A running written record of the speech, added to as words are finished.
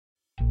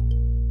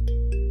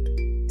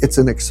It's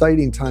an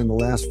exciting time the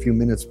last few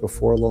minutes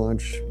before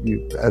launch,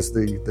 as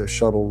the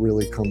shuttle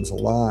really comes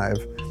alive.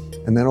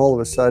 And then all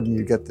of a sudden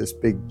you get this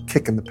big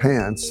kick in the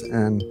pants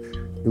and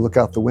you look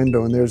out the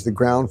window and there's the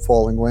ground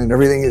falling away and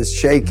everything is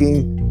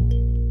shaking.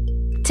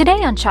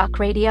 Today on Chalk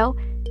Radio,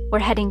 we're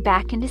heading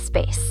back into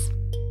space.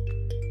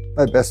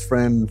 My best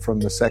friend from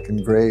the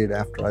second grade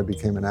after I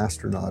became an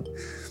astronaut,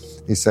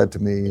 he said to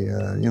me,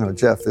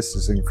 Jeff, this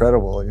is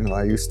incredible.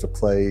 I used to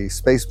play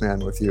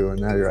spaceman with you and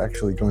now you're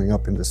actually going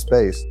up into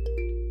space.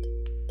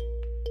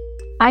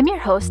 I'm your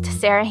host,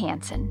 Sarah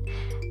Hansen,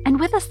 and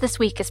with us this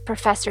week is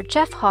Professor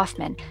Jeff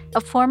Hoffman,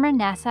 a former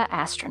NASA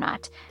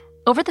astronaut.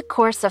 Over the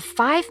course of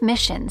 5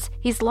 missions,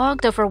 he's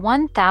logged over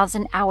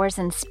 1,000 hours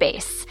in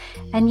space.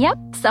 And yep,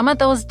 some of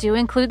those do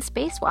include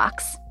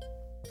spacewalks.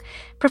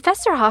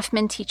 Professor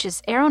Hoffman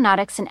teaches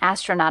aeronautics and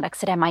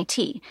astronautics at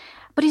MIT,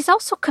 but he's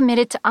also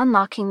committed to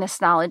unlocking this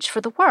knowledge for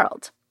the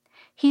world.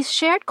 He's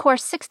shared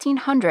course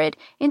 1600,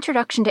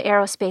 Introduction to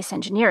Aerospace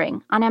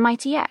Engineering, on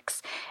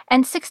MITx,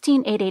 and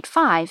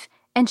 16885,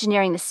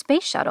 Engineering the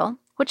Space Shuttle,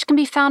 which can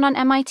be found on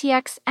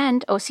MITx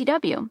and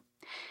OCW.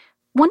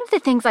 One of the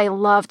things I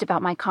loved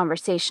about my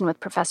conversation with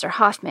Professor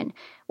Hoffman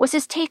was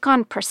his take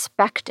on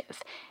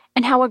perspective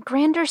and how a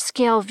grander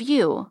scale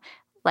view,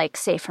 like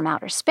say from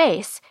outer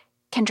space,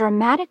 can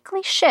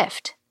dramatically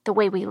shift the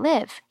way we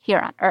live here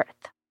on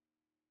Earth.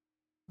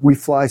 We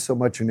fly so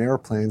much in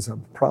airplanes,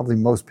 probably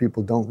most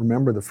people don't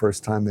remember the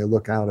first time they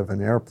look out of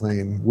an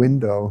airplane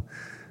window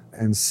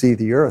and see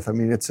the Earth. I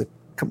mean, it's a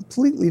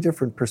completely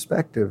different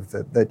perspective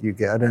that you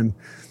get. And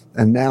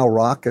now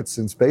rockets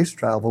and space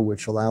travel,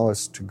 which allow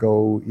us to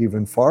go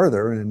even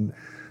farther and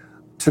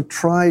to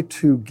try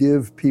to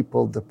give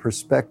people the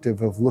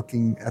perspective of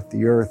looking at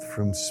the Earth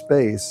from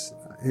space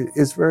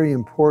is very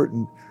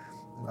important.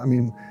 I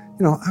mean,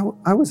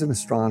 I was an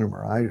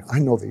astronomer. I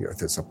know the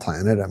Earth is a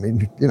planet. I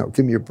mean,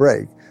 give me a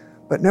break.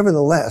 But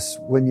nevertheless,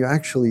 when you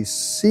actually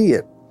see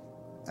it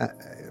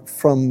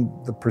from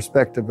the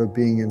perspective of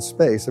being in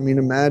space, I mean,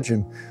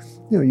 imagine,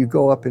 you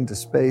go up into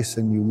space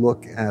and you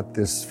look at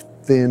this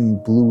thin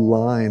blue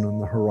line on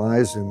the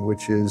horizon,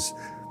 which is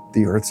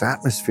the Earth's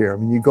atmosphere. I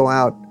mean, you go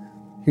out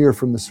here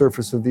from the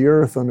surface of the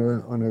Earth on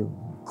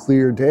a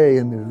clear day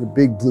and there's a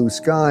big blue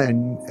sky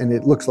and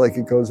it looks like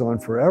it goes on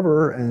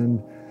forever.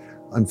 And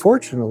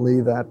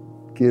unfortunately, that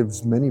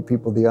gives many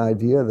people the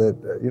idea that,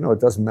 it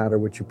doesn't matter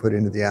what you put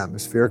into the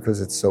atmosphere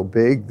because it's so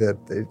big that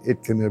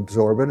it can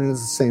absorb it. And it's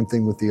the same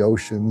thing with the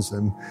oceans.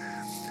 And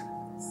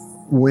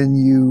when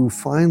you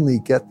finally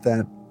get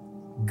that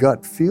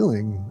gut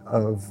feeling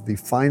of the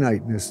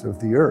finiteness of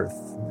the Earth,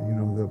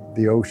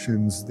 the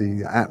oceans,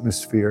 the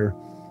atmosphere,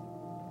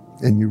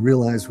 and you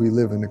realize we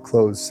live in a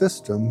closed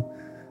system,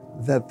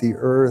 that the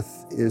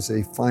Earth is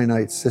a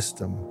finite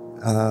system,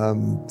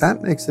 that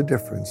makes a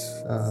difference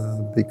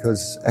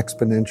because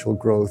exponential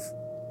growth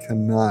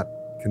cannot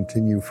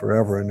continue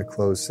forever in a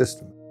closed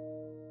system.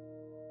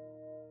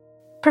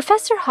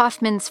 Professor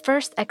Hoffman's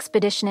first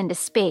expedition into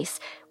space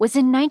was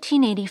in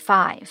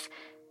 1985.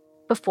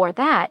 Before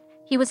that,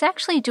 he was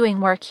actually doing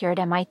work here at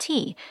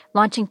MIT,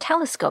 launching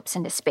telescopes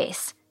into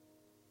space.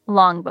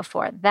 Long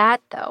before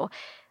that, though,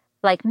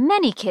 like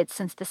many kids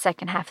since the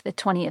second half of the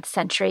 20th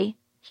century,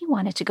 he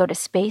wanted to go to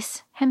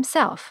space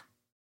himself.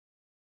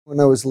 When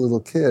I was a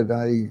little kid,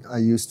 I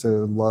used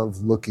to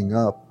love looking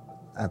up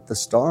at the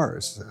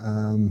stars.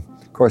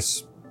 Of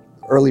course,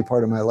 early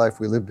part of my life,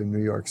 we lived in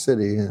New York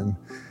City, and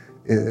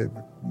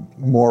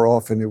more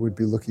often it would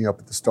be looking up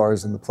at the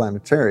stars in the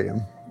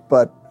planetarium.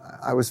 But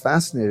I was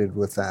fascinated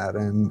with that,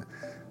 and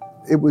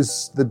it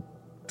was the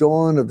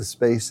dawn of the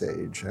space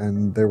age,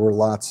 and there were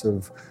lots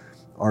of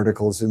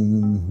articles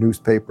in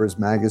newspapers,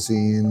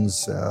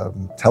 magazines,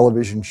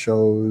 television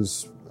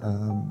shows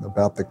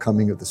about the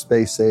coming of the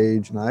space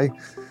age, and I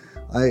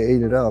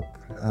ate it up.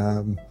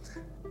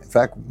 In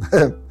fact,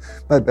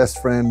 my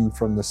best friend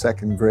from the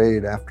second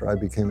grade after I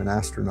became an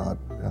astronaut,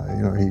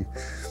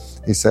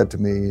 he said to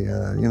me,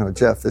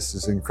 Jeff, this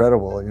is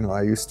incredible.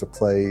 I used to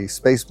play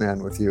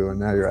spaceman with you and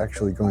now you're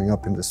actually going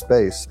up into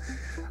space.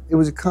 It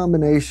was a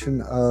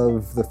combination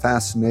of the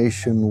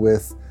fascination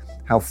with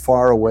how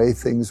far away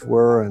things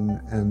were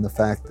and the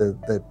fact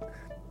that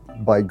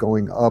by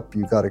going up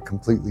you got a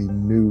completely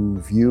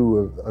new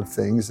view of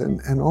things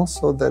and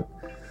also that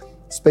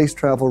space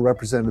travel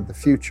represented the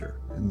future.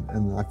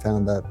 And I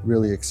found that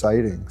really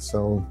exciting.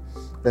 So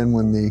then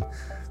when the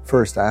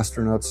first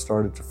astronauts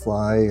started to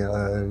fly,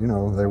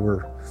 they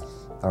were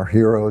our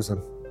heroes.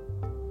 And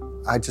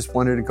I just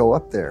wanted to go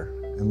up there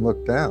and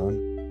look down.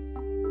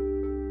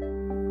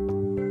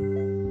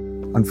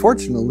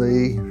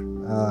 Unfortunately,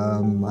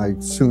 I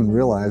soon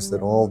realized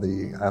that all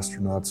the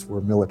astronauts were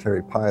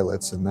military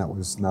pilots, and that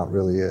was not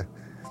really a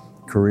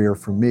career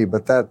for me.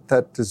 But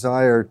that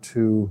desire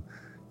to,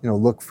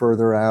 look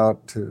further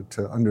out,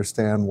 to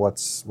understand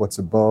what's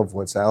above,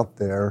 what's out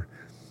there,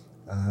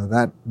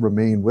 that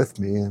remained with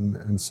me,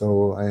 and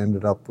so I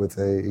ended up with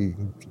a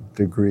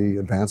degree,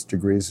 advanced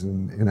degrees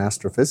in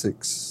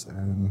astrophysics,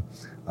 and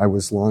I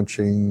was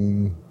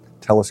launching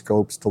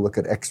telescopes to look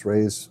at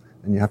X-rays,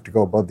 and you have to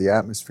go above the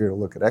atmosphere to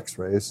look at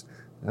X-rays.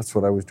 That's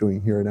what I was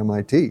doing here at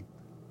MIT.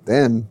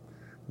 Then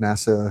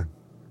NASA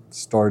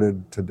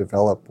started to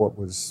develop what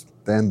was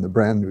then the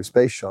brand new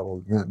space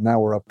shuttle. Now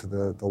we're up to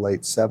the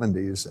late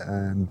 70s.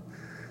 And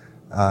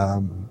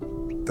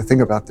the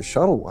thing about the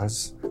shuttle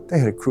was they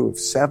had a crew of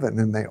 7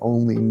 and they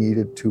only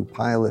needed 2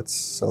 pilots.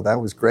 So that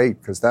was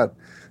great because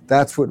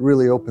that's what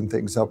really opened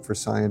things up for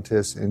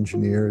scientists,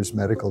 engineers,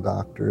 medical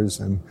doctors,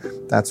 and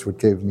that's what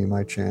gave me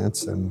my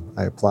chance. And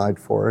I applied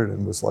for it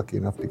and was lucky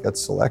enough to get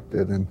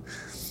selected. And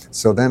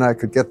so then I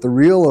could get the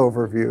real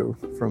overview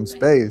from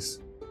space.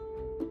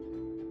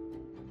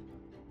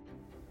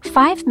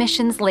 5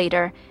 missions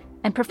later,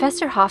 and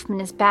Professor Hoffman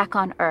is back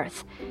on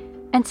Earth.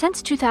 And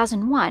since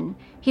 2001,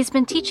 he's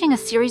been teaching a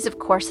series of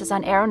courses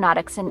on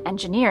aeronautics and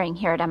engineering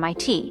here at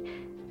MIT.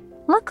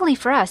 Luckily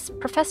for us,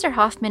 Professor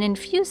Hoffman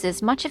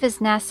infuses much of his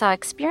NASA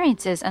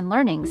experiences and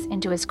learnings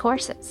into his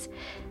courses.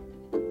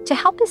 To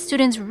help his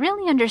students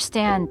really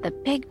understand the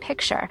big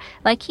picture,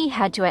 like he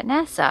had to at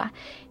NASA,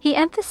 he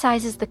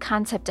emphasizes the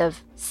concept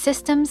of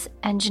systems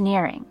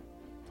engineering.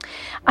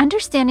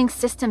 Understanding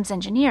systems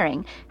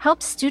engineering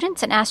helps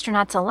students and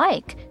astronauts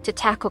alike to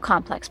tackle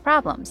complex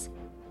problems.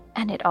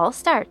 And it all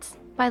starts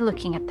by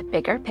looking at the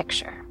bigger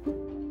picture.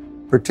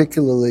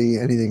 Particularly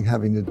anything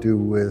having to do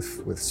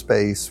with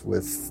space,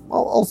 with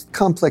all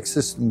complex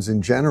systems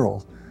in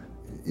general.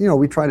 You know,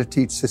 we try to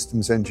teach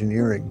systems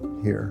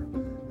engineering here.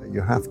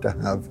 You have to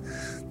have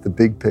the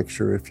big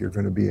picture if you're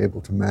going to be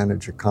able to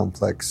manage a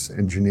complex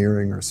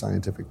engineering or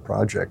scientific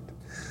project.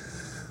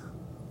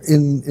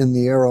 In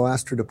the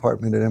Aero-Astro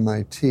department at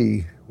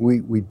MIT,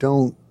 we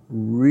don't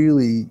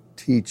really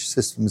teach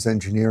systems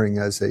engineering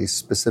as a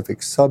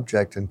specific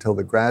subject until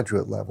the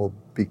graduate level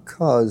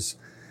because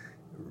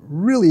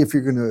really, if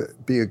you're going to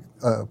be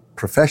a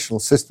professional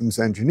systems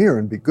engineer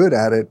and be good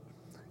at it,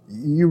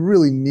 you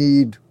really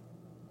need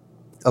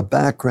a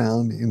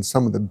background in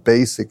some of the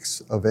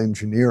basics of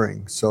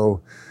engineering.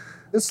 So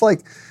it's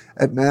like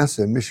at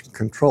NASA in Mission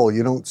Control,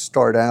 you don't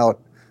start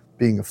out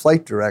being a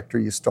flight director,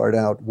 you start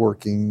out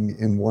working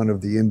in one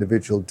of the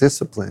individual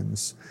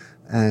disciplines.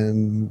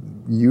 And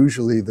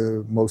usually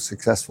the most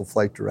successful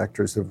flight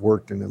directors have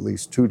worked in at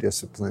least 2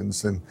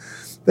 disciplines. And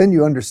then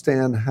you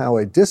understand how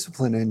a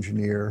discipline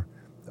engineer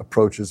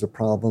approaches a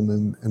problem,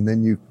 and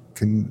then you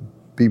can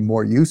be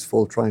more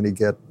useful trying to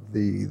get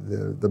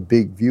the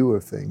big view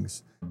of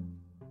things.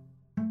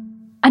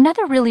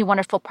 Another really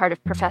wonderful part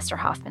of Professor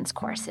Hoffman's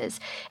courses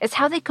is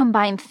how they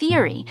combine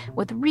theory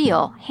with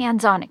real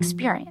hands-on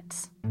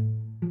experience.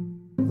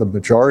 The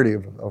majority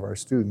of our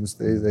students,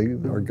 they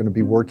are going to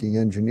be working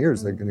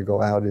engineers. They're going to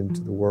go out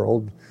into the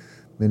world.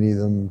 Many of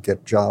them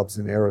get jobs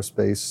in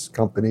aerospace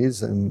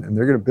companies, and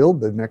they're going to build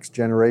the next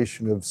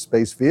generation of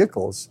space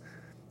vehicles.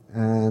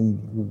 And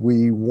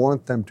we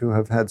want them to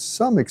have had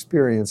some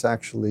experience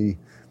actually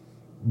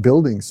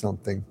building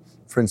something.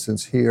 For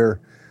instance,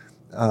 here,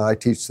 I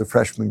teach the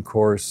freshman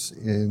course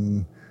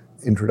in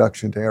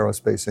Introduction to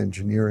Aerospace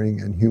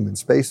Engineering and Human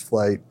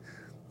Spaceflight.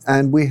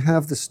 And we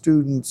have the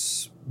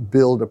students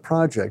build a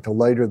project, a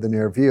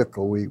lighter-than-air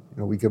vehicle. We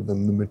give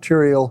them the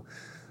material.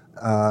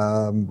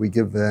 We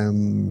give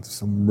them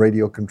some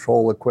radio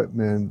control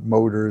equipment,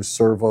 motors,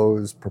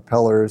 servos,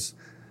 propellers,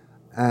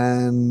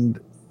 and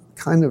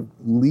kind of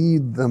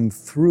lead them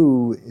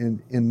through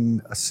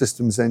in a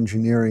systems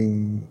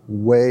engineering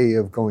way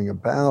of going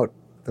about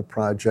the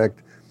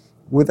project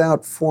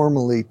without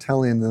formally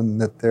telling them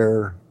that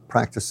they're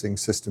practicing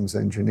systems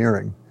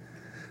engineering.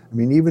 I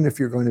mean, even if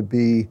you're going to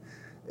be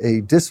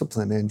a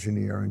discipline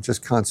engineer and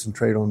just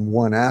concentrate on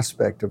one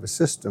aspect of a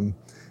system,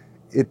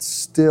 it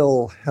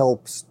still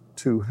helps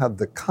to have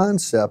the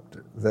concept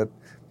that,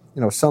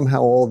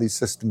 somehow all these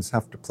systems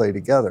have to play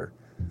together.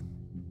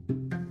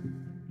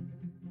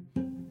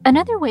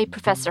 Another way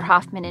Professor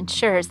Hoffman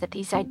ensures that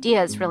these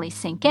ideas really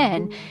sink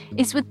in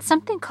is with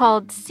something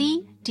called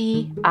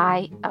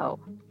CDIO.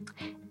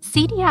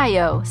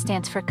 CDIO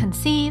stands for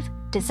Conceive,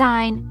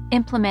 Design,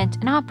 Implement,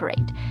 and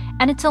Operate,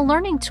 and it's a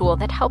learning tool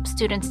that helps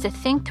students to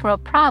think through a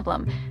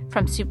problem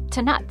from soup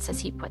to nuts, as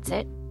he puts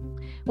it.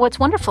 What's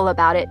wonderful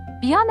about it,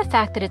 beyond the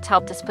fact that it's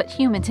helped us put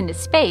humans into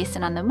space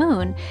and on the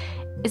moon,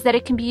 is that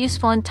it can be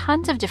useful in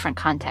tons of different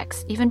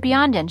contexts, even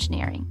beyond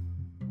engineering.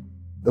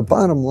 The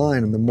bottom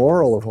line and the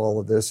moral of all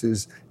of this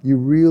is you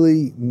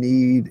really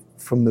need,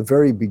 from the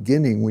very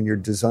beginning when you're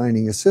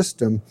designing a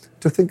system,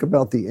 to think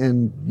about the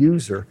end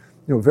user.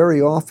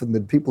 Very often the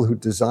people who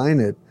design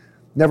it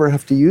never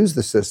have to use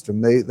the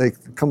system. They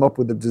come up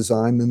with a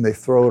design, then they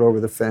throw it over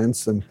the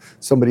fence and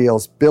somebody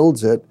else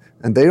builds it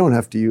and they don't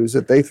have to use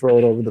it. They throw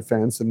it over the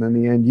fence and then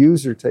the end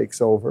user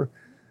takes over.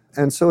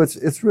 And so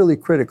it's really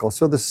critical.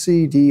 So the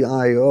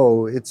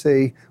CDIO, it's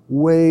a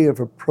way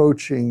of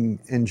approaching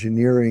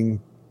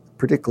engineering,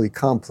 particularly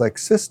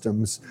complex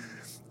systems,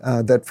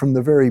 that from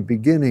the very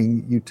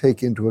beginning you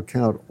take into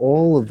account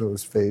all of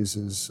those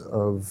phases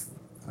of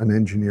an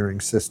engineering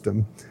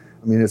system.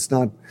 I mean, it's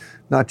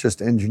not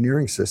just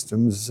engineering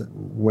systems.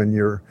 When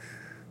you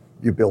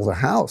build a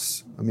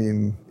house, I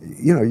mean,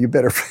 you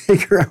better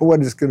figure out what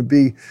it's going to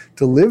be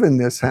to live in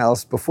this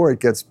house before it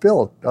gets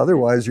built.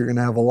 Otherwise, you're going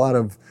to have a lot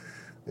of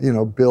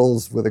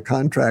bills with a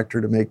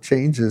contractor to make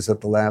changes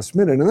at the last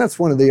minute. And that's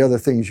one of the other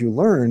things you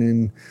learn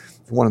in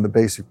one of the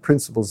basic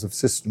principles of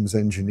systems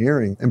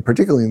engineering, and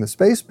particularly in the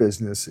space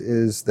business,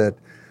 is that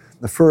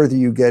the further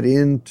you get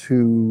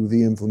into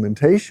the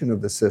implementation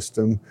of the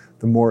system,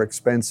 the more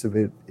expensive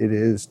it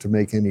is to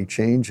make any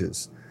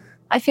changes.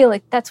 I feel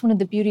like that's one of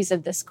the beauties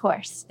of this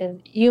course. Is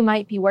you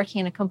might be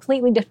working in a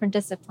completely different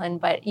discipline,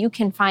 but you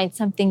can find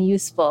something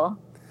useful.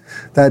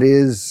 That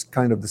is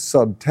kind of the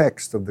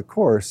subtext of the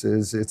course,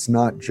 is it's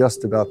not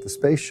just about the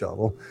space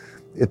shuttle.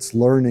 It's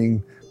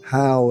learning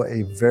how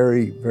a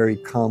very, very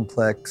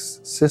complex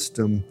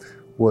system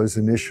was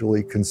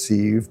initially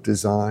conceived,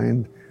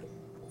 designed,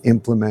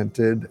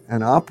 implemented,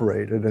 and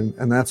operated.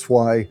 And that's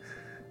why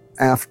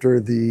after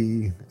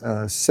the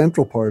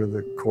central part of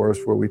the course,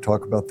 where we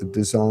talk about the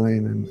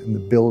design and the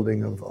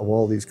building of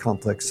all these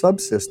complex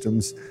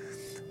subsystems,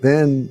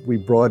 then we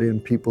brought in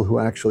people who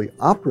actually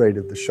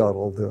operated the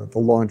shuttle, the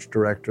launch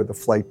director, the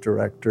flight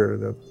director,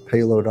 the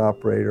payload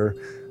operator,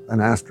 an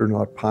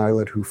astronaut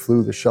pilot who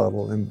flew the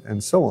shuttle,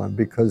 and so on,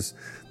 because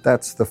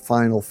that's the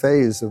final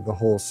phase of the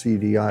whole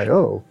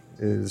CDIO,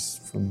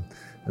 is from,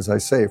 as I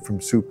say,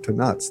 from soup to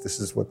nuts. This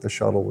is what the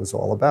shuttle was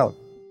all about.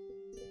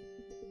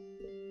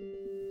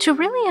 To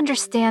really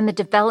understand the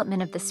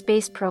development of the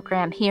space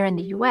program here in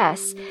the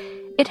U.S.,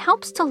 it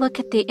helps to look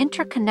at the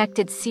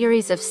interconnected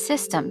series of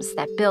systems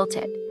that built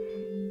it.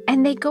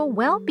 And they go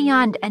well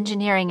beyond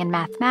engineering and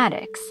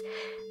mathematics.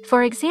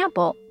 For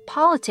example,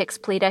 politics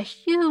played a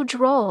huge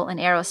role in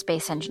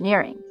aerospace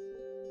engineering.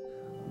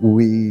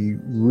 We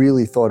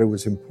really thought it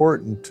was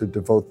important to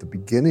devote the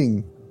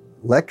beginning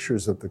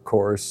lectures of the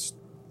course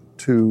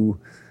to,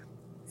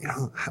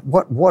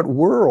 what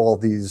were all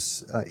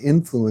these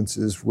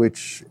influences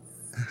which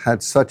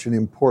had such an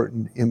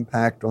important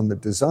impact on the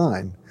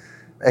design.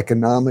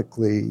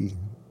 Economically,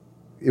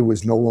 it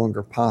was no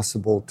longer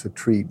possible to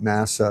treat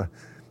NASA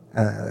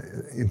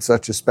in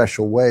such a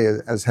special way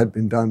as had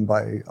been done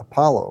by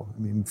Apollo.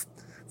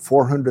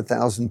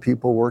 400,000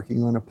 people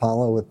working on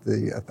Apollo at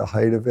the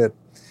height of it,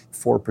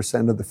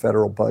 4% of the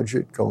federal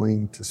budget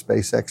going to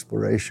space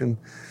exploration.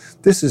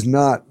 This is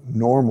not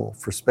normal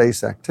for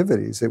space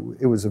activities.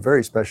 It was a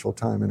very special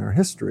time in our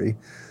history.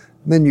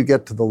 And then you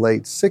get to the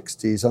late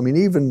 60s.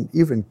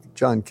 Even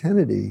John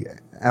Kennedy,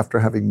 after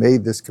having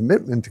made this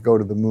commitment to go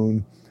to the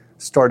moon,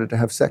 started to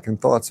have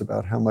second thoughts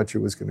about how much it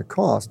was going to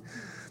cost.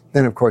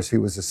 Then, of course, he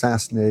was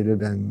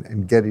assassinated,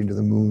 and getting to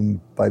the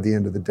moon by the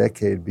end of the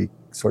decade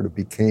sort of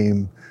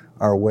became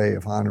our way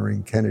of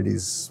honoring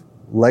Kennedy's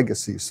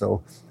legacy.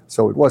 So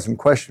it wasn't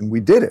questioned. We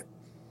did it.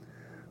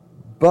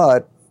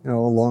 But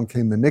along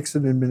came the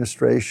Nixon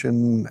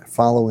administration,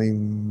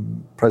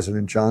 following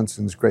President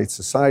Johnson's Great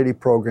Society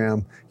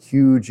program,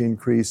 huge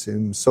increase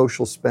in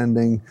social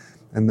spending,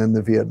 and then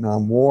the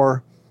Vietnam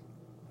War.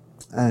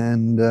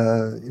 And,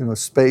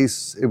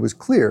 space, it was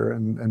clear,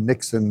 and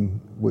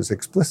Nixon was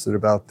explicit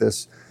about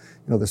this,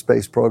 the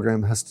space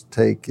program has to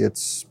take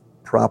its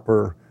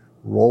proper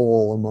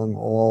role among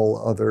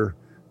all other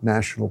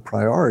national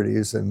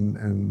priorities,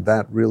 and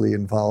that really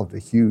involved a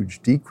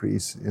huge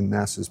decrease in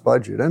NASA's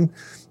budget. And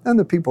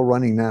the people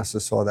running NASA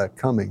saw that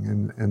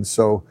coming. And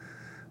so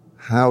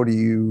how do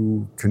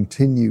you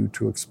continue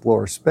to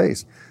explore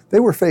space? They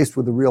were faced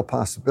with the real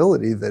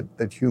possibility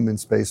that human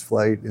space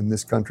flight in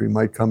this country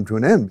might come to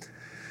an end.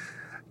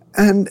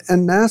 And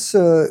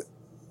NASA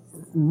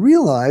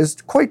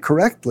realized quite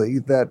correctly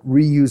that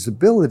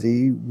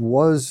reusability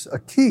was a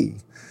key.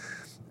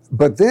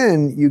 But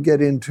then you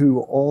get into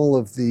all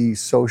of the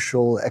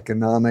social,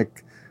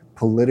 economic,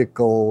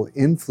 political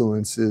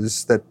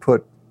influences that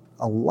put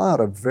a lot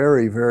of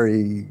very,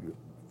 very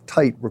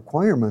tight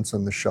requirements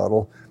on the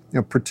shuttle,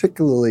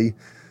 particularly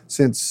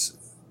since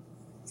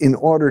in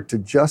order to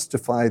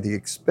justify the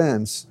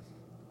expense,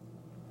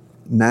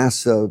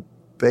 NASA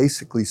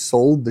basically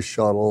sold the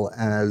shuttle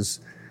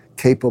as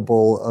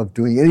capable of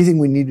doing anything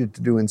we needed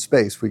to do in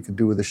space, we could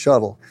do with a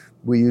shuttle.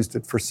 We used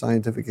it for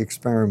scientific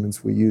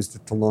experiments. We used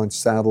it to launch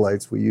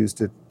satellites. We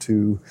used it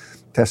to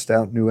test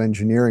out new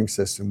engineering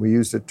systems. We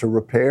used it to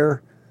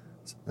repair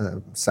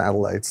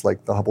satellites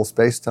like the Hubble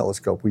Space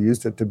Telescope. We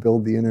used it to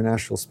build the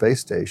International Space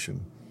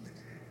Station.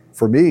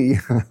 For me,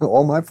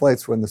 all my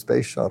flights were in the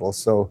space shuttle.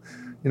 So,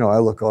 I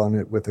look on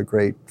it with a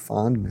great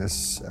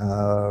fondness,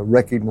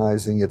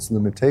 recognizing its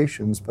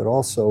limitations, but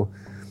also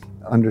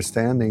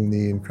understanding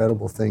the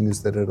incredible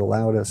things that it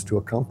allowed us to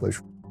accomplish.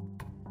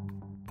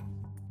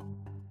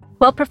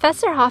 Well,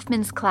 Professor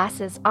Hoffman's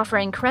classes offer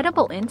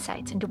incredible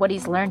insights into what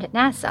he's learned at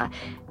NASA,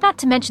 not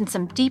to mention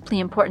some deeply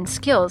important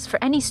skills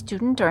for any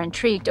student or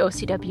intrigued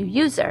OCW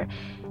user.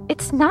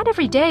 It's not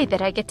every day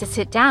that I get to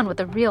sit down with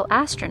a real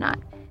astronaut.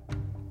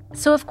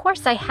 So, of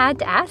course, I had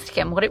to ask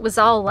him what it was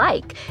all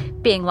like,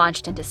 being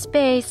launched into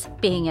space,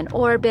 being in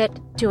orbit,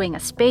 doing a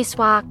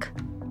spacewalk.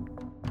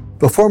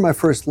 Before my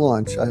first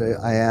launch,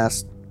 I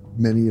asked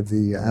many of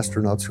the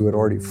astronauts who had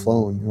already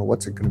flown,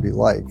 what's it going to be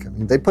like?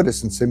 They put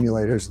us in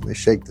simulators and they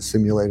shake the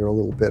simulator a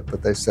little bit,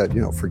 but they said,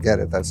 forget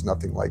it, that's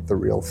nothing like the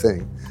real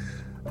thing.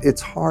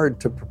 It's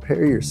hard to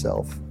prepare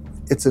yourself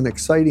It's an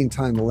exciting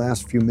time the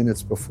last few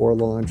minutes before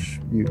launch,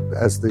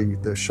 as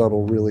the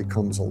shuttle really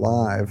comes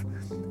alive.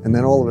 And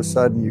then all of a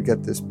sudden you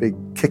get this big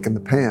kick in the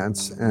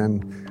pants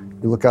and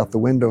you look out the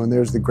window and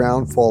there's the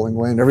ground falling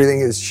away and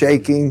everything is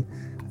shaking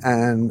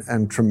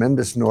and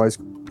tremendous noise.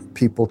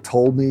 People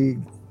told me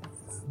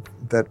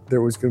that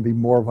there was going to be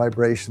more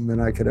vibration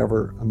than I could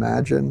ever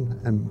imagine.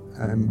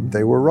 And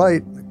they were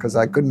right, because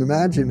I couldn't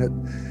imagine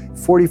it.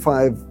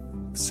 45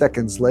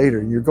 seconds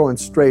later, you're going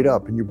straight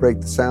up and you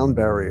break the sound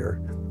barrier.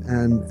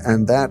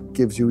 And that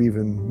gives you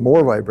even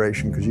more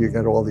vibration because you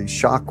get all these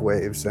shock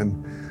waves.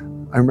 And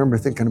I remember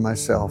thinking to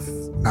myself,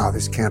 no,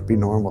 this can't be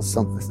normal.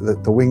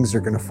 The wings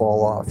are going to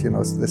fall off.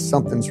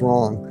 Something's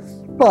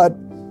wrong. But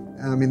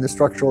I mean, the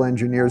structural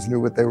engineers knew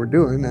what they were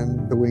doing,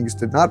 and the wings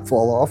did not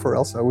fall off, or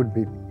else I wouldn't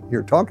be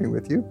here talking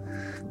with you.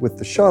 With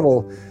the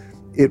shuttle,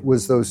 it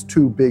was those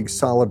two big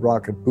solid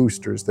rocket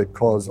boosters that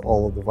cause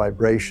all of the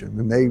vibration,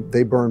 and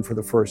they burn for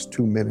the first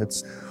 2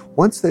 minutes.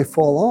 Once they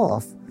fall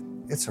off,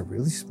 it's a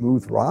really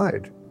smooth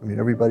ride. I mean,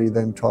 everybody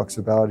then talks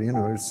about,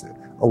 it's an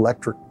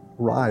electric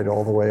ride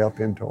all the way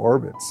up into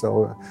orbit.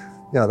 So,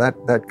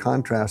 that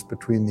contrast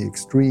between the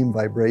extreme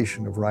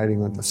vibration of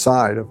riding on the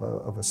side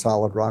of a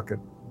solid rocket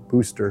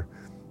booster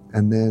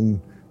and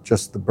then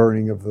just the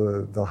burning of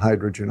the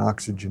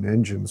hydrogen-oxygen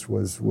engines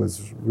was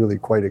really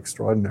quite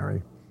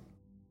extraordinary.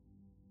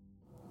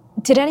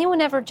 Did anyone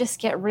ever just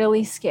get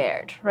really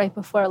scared right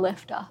before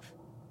liftoff?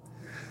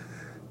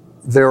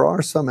 There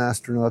are some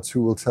astronauts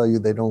who will tell you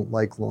they don't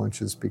like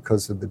launches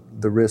because of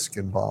the risk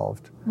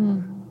involved.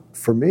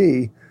 For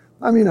me,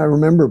 I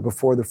remember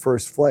before the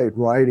first flight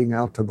riding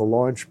out to the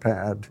launch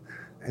pad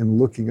and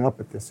looking up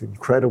at this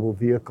incredible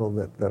vehicle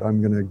that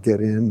I'm going to get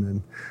in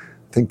and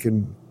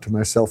thinking to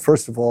myself,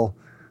 first of all,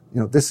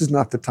 this is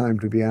not the time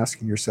to be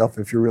asking yourself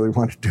if you really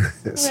want to do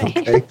this, right.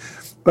 Okay?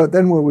 But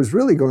then what was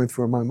really going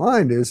through my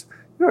mind is,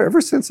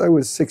 ever since I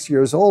was 6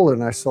 years old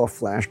and I saw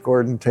Flash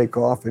Gordon take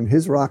off in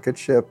his rocket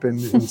ship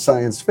in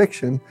science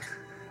fiction,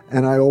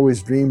 and I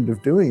always dreamed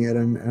of doing it,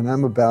 and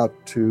I'm about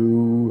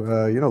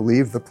to,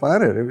 leave the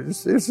planet.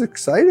 It's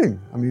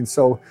exciting.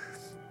 So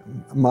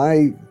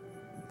my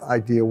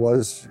idea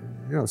was,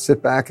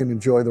 sit back and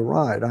enjoy the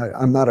ride.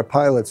 I'm not a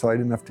pilot, so I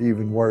didn't have to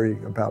even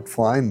worry about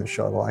flying the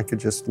shuttle. I could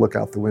just look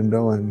out the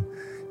window and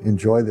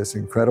enjoy this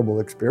incredible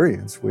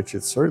experience, which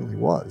it certainly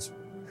was.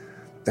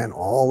 Then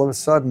all of a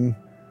sudden,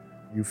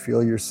 you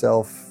feel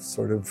yourself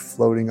sort of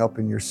floating up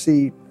in your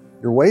seat.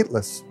 You're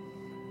weightless.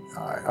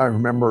 I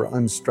remember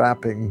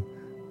unstrapping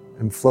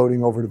and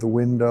floating over to the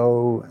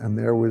window, and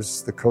there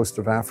was the coast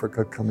of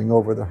Africa coming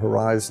over the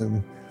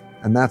horizon,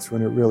 and that's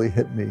when it really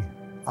hit me.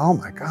 Oh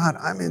my God,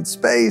 I'm in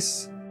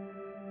space.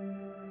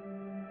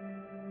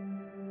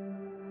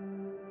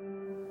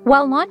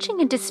 While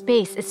launching into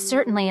space is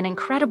certainly an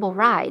incredible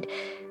ride,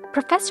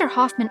 Professor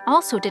Hoffman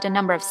also did a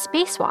number of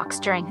spacewalks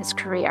during his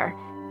career.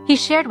 He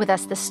shared with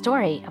us the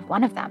story of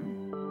one of them.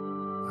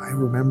 I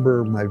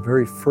remember my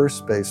very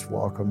first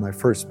spacewalk on my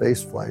first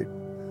space flight.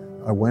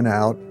 I went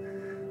out.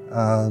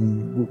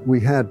 We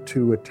had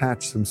to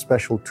attach some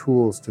special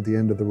tools to the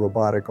end of the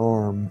robotic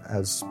arm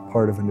as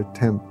part of an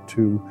attempt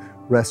to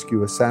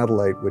rescue a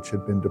satellite which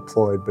had been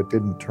deployed but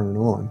didn't turn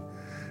on.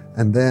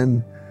 And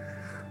then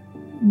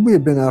we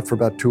had been out for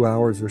about 2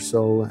 hours or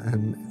so,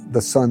 and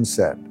the sun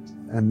set,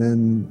 and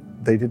then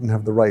they didn't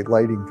have the right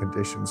lighting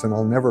conditions, and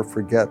I'll never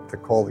forget the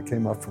call that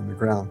came up from the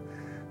ground.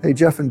 Hey,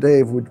 Jeff and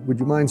Dave, would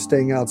you mind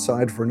staying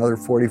outside for another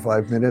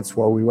 45 minutes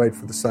while we wait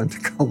for the sun to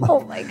come up? Oh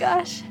my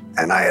gosh.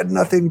 And I had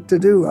nothing to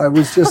do. I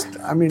was just,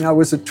 I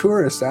was a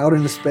tourist out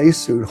in a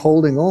spacesuit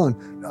holding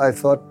on. I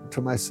thought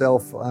to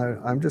myself,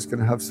 I'm just going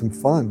to have some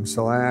fun.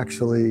 So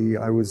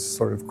I was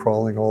sort of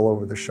crawling all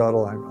over the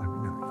shuttle.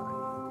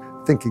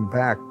 Thinking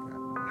back,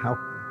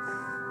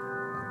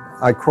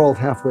 I crawled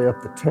halfway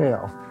up the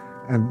tail,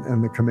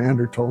 and the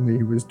commander told me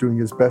he was doing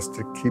his best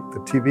to keep the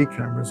TV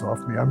cameras off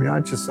me.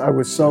 I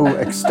was so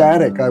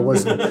ecstatic. I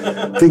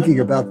wasn't thinking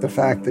about the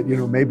fact that,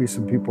 maybe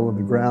some people on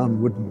the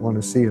ground wouldn't want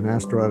to see an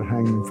astronaut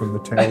hanging from the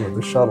tail of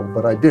the shuttle,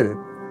 but I did it.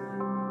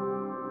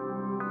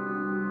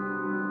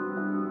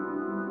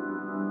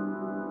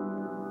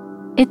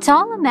 It's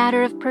all a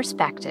matter of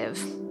perspective.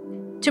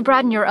 To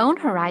broaden your own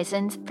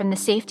horizons from the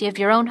safety of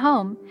your own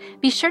home,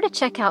 be sure to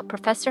check out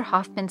Professor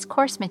Hoffman's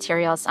course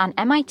materials on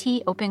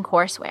MIT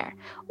OpenCourseware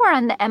or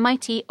on the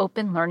MIT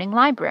Open Learning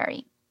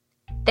Library.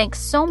 Thanks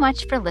so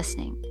much for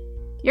listening.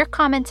 Your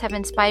comments have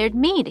inspired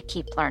me to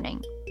keep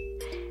learning.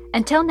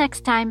 Until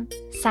next time,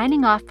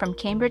 signing off from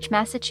Cambridge,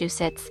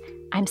 Massachusetts,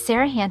 I'm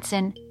Sarah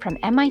Hansen from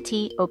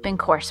MIT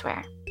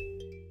OpenCourseware.